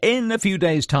In a few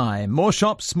days' time, more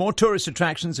shops, more tourist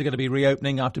attractions are going to be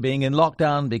reopening after being in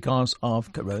lockdown because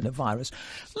of coronavirus.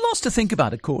 Lots to think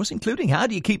about, of course, including how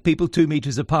do you keep people 2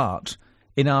 metres apart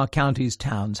in our counties,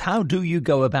 towns? How do you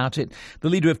go about it? The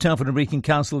leader of Telford and Wrekin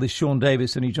Council is Shaun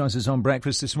Davies, and he joins us on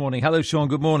breakfast this morning. Hello, Shaun.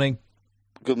 Good morning.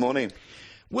 Good morning.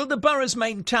 Will the borough's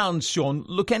main towns, Shaun,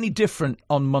 look any different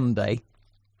on Monday?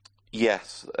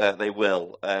 Yes, they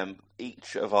will.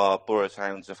 Each of our borough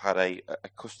towns have had a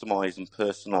customised and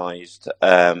personalised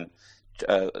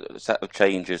set of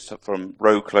changes, from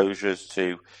road closures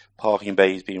to parking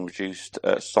bays being reduced,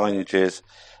 signages,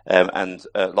 and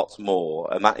lots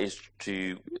more. And that is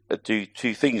to do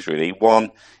two things, really.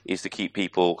 One is to keep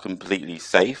people completely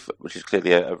safe, which is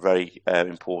clearly a very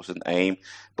important aim.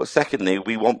 But secondly,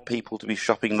 we want people to be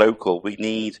shopping local. We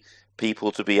need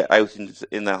people to be out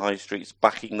in their high streets,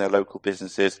 backing their local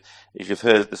businesses. As you've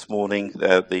heard this morning,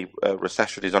 the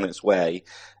recession is on its way,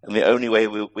 and the only way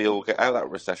we all get out of that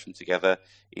recession together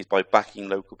is by backing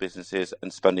local businesses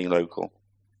and spending local.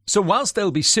 So whilst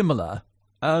they'll be similar,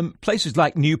 places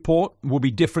like Newport will be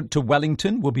different to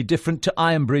Wellington, will be different to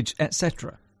Ironbridge,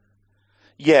 etc.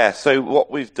 Yeah, so what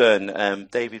we've done,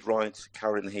 David Wright,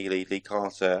 Karen Healy, Lee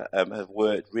Carter have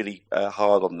worked really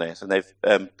hard on this, and they've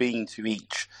been to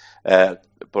each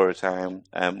borough town,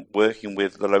 working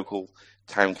with the local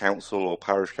town council or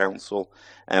parish council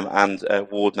and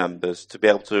ward members to be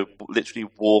able to literally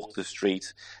walk the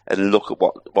street and look at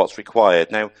what's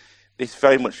required. Now, this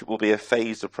very much will be a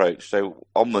phased approach. So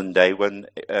on Monday, when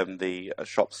the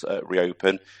shops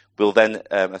reopen, we'll then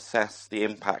assess the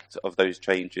impact of those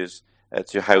changes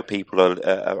to how people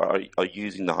are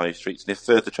using the high streets. And if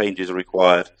further changes are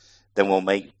required, then we'll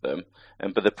make them.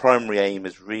 But the primary aim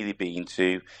has really been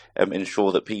to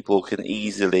ensure that people can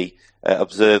easily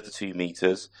observe the 2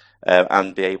 metres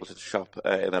and be able to shop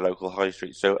in their local high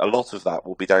street. So a lot of that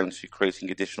will be down to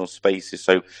creating additional spaces.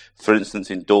 So, for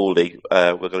instance, in Dorley,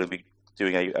 we're going to be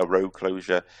doing a road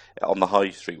closure on the high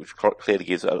street, which clearly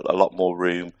gives a lot more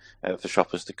room for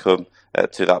shoppers to come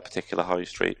to that particular high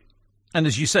street. And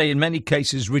as you say, in many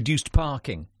cases, reduced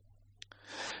parking.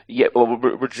 Yeah, well,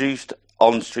 reduced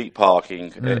on-street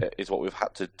parking is what we've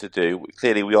had to do.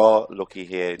 Clearly, we are lucky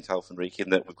here in Telford and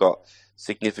Wrekin that we've got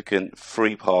significant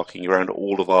free parking around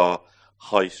all of our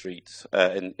high streets,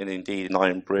 and indeed in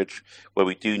Ironbridge, where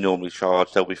we do normally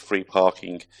charge, there'll be free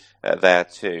parking there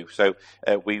too. So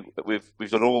we've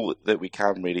done all that we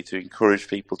can really to encourage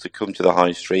people to come to the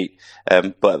high street,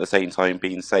 but at the same time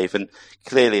being safe. And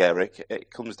clearly, Eric,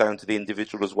 it comes down to the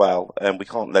individual as well. We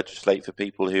can't legislate for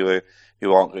people who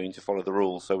aren't going to follow the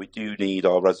rules. So we do need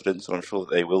our residents, and I'm sure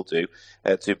that they will do,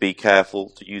 to be careful,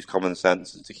 to use common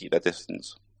sense, and to keep their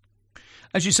distance.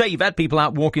 As you say, you've had people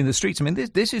out walking the streets. I mean,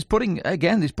 this is putting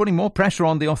more pressure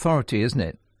on the authority, isn't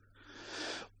it?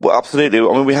 Well, absolutely.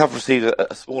 I mean, we have received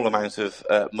a small amount of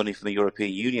money from the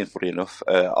European Union, funny enough,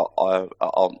 to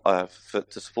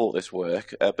support this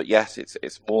work. But yes,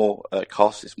 it's more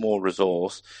cost, it's more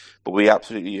resource. But we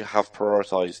absolutely have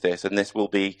prioritised this, and this will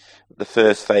be the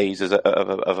first phase of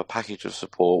a package of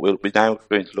support. We'll be now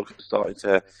going to look at starting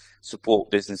to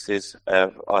support businesses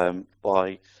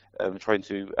by trying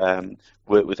to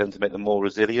work with them to make them more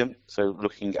resilient. So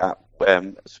looking at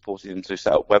supporting them to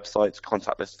set up websites,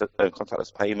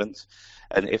 contactless payments.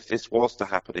 And if this was to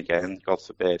happen again, God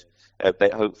forbid,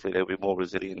 hopefully they'll be more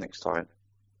resilient next time.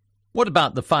 What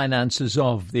about the finances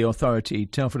of the authority,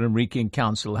 Telford and Wrekin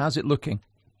Council? How's it looking?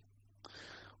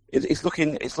 It's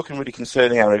looking really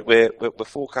concerning, Eric. We're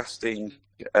forecasting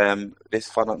this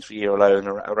financial year alone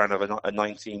around a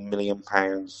 £19 million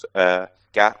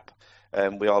gap.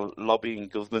 We are lobbying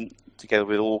government together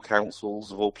with all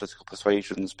councils of all political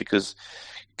persuasions, because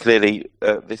clearly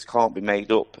this can't be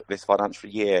made up this financial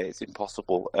year. It's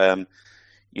impossible.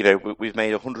 We've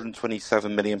made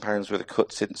 £127 million worth of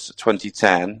cuts since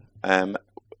 2010.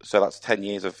 So that's 10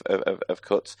 years of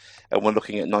cuts, and we're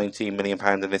looking at £19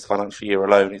 million in this financial year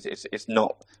alone. It's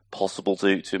not possible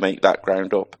to make that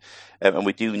ground up, and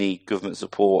we do need government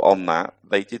support on that.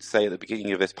 They did say at the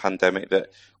beginning of this pandemic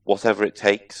that whatever it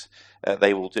takes,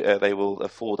 they will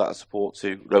afford that support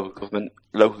to local government.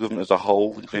 Local government as a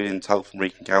whole, including Telford and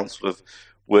Wrekin Council, have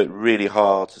worked really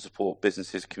hard to support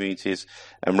businesses, communities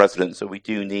and residents. So we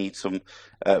do need some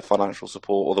financial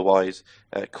support, otherwise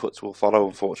cuts will follow,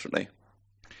 unfortunately.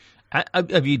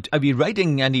 Have you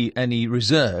writing any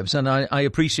reserves? And I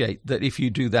appreciate that if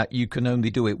you do that, you can only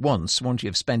do it once. Once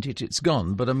you've spent it, it's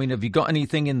gone. But I mean, have you got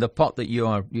anything in the pot that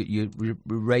you're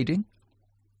raiding?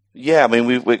 Yeah, I mean,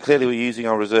 we're using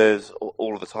our reserves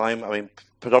all of the time. I mean,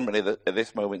 predominantly at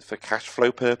this moment for cash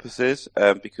flow purposes,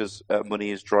 because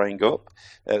money is drying up.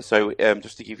 So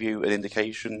just to give you an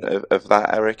indication of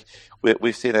that, Eric,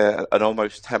 we've seen an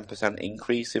almost 10%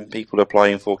 increase in people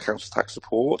applying for council tax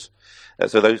support.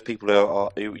 So those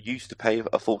people who used to pay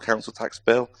a full council tax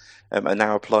bill are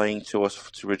now applying to us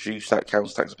to reduce that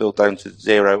council tax bill down to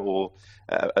zero or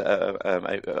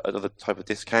another type of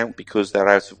discount because they're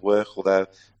out of work or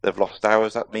they've lost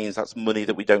hours. That means that's money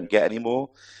that we don't get anymore.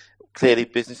 Clearly,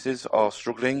 businesses are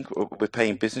struggling with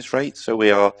paying business rates, so we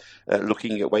are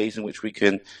looking at ways in which we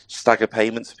can stagger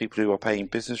payments for people who are paying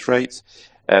business rates.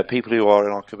 People who are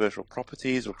in our commercial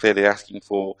properties are clearly asking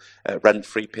for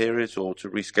rent-free periods or to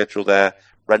reschedule their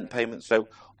rent payments. So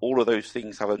all of those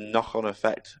things have a knock-on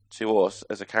effect to us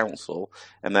as a council,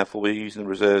 and therefore we're using the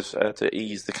reserves to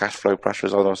ease the cash flow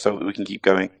pressures on us so that we can keep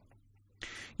going.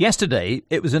 Yesterday,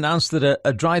 it was announced that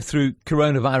a drive-through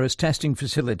coronavirus testing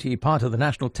facility, part of the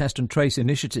National Test and Trace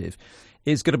Initiative,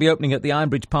 is going to be opening at the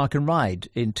Ironbridge Park and Ride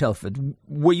in Telford.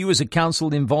 Were you as a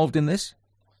council involved in this?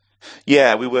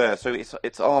 Yeah, we were. So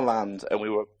it's our land, and we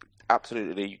were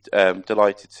absolutely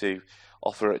delighted to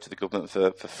offer it to the government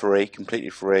for free, completely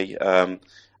free.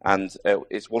 And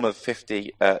it's one of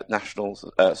 50 national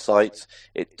sites.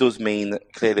 It does mean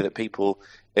clearly that people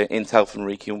in Telford and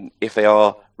Wrekin, if they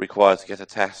are required to get a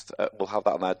test, will have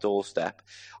that on their doorstep.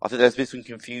 I think there's been some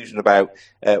confusion about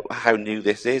how new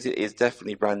this is. It is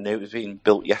definitely brand new. It was being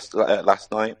built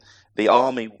last night. The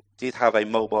Army did have a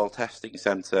mobile testing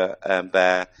centre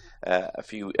there a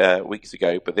few weeks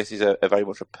ago, but this is a very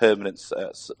much a permanent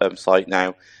site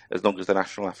now, as long as the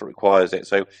national effort requires it.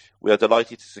 So we are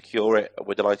delighted to secure it.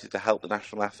 We're delighted to help the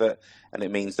national effort, and it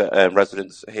means that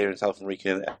residents here in Telford and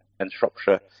Wrekin and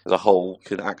Shropshire as a whole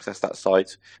can access that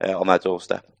site on their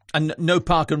doorstep. And no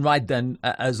park and ride then,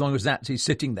 as long as that's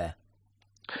sitting there?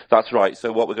 That's right.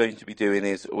 So what we're going to be doing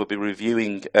is we'll be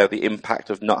reviewing the impact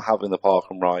of not having the park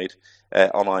and ride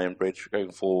on Ironbridge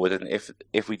going forward, and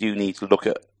if we do need to look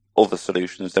at other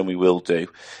solutions, then we will do.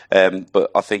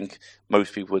 But I think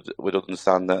most people would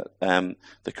understand that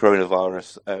the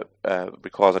coronavirus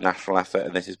requires a national effort,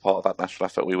 and this is part of that national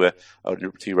effort. We were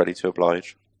too ready to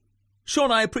oblige.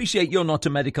 Shaun, I appreciate you're not a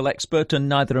medical expert, and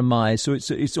neither am I, so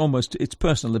it's almost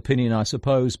personal opinion, I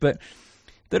suppose. But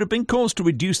there have been calls to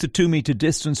reduce the 2-metre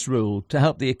distance rule to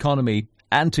help the economy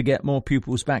and to get more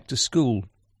pupils back to school.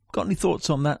 Got any thoughts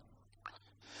on that?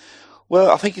 Well,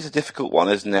 I think it's a difficult one,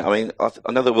 isn't it? I mean,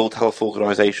 I know the World Health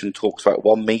Organization talks about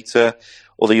 1 metre,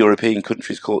 or the European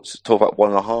countries talk about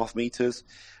 1.5 metres.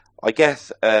 I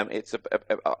guess it's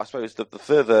I suppose the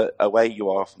further away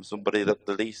you are from somebody, the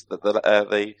least that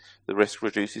the risk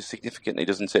reduces significantly,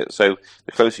 doesn't it? So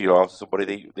the closer you are to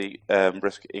somebody, the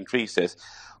risk increases.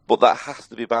 But that has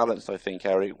to be balanced, I think,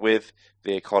 Eric, with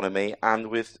the economy and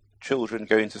with children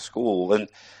going to school. And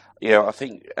I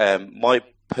think my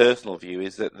personal view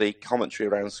is that the commentary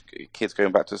around kids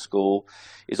going back to school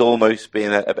is almost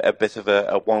being a bit of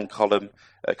a one-column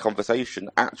conversation.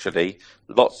 Actually,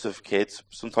 lots of kids,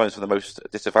 sometimes from the most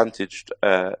disadvantaged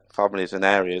families and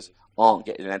areas, aren't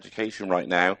getting an education right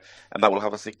now, and that will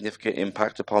have a significant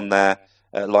impact upon their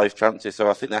life chances. So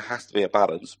I think there has to be a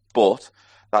balance. But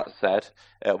that said,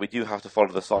 we do have to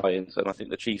follow the science, and I think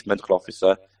the Chief Medical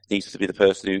Officer needs to be the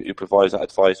person who provides that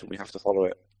advice, and we have to follow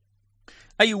it.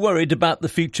 Are you worried about the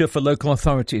future for local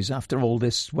authorities after all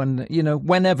this?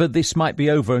 Whenever this might be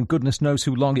over, and goodness knows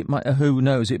who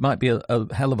knows, it might be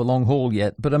a hell of a long haul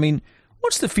yet. But I mean,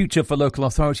 what's the future for local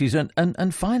authorities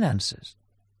and finances?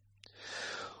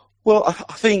 Well,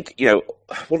 I think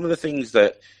one of the things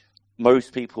that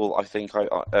most people, I think,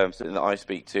 something that I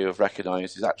speak to, have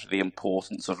recognised is actually the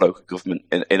importance of local government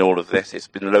in all of this. It's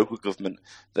been local government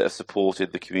that has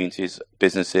supported the communities,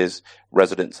 businesses,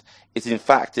 residents. It's in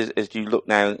fact, as you look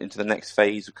now into the next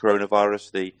phase of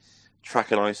coronavirus, the track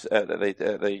and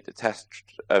the test,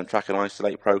 track and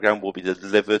isolate programme will be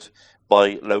delivered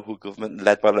by local government,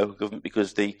 led by local government,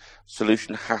 because the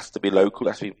solution has to be local.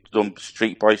 It has to be done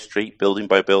street by street, building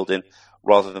by building,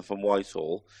 rather than from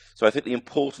Whitehall. So I think the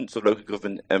importance of local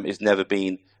government is never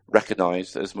been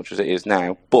recognised as much as it is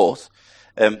now. But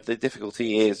the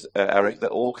difficulty is, Eric,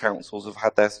 that all councils have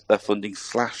had their funding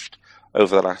slashed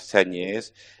over the last 10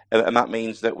 years. And that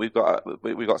means that we've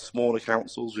got smaller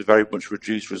councils with very much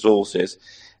reduced resources.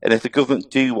 And if the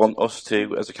government do want us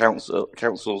to, as a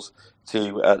councils,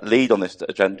 to lead on this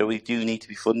agenda, we do need to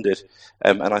be funded.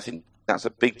 And I think that's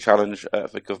a big challenge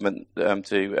for government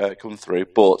to come through.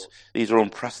 But these are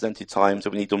unprecedented times,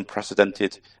 and we need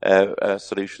unprecedented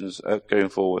solutions going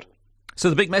forward. So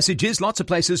the big message is lots of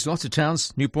places, lots of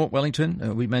towns, Newport,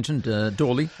 Wellington, we mentioned,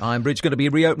 Dawley, Ironbridge, going to be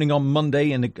reopening on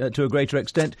Monday and to a greater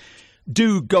extent.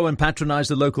 do go and patronise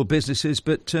the local businesses,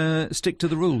 but stick to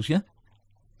the rules, yeah?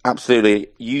 Absolutely.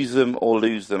 Use them or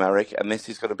lose them, Eric. And this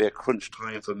is going to be a crunch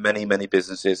time for many, many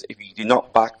businesses. If you do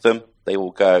not back them, they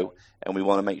will go. And we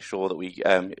want to make sure that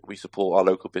we support our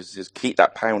local businesses, keep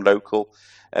that pound local,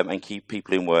 and keep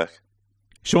people in work.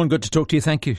 Shaun, good to talk to you. Thank you.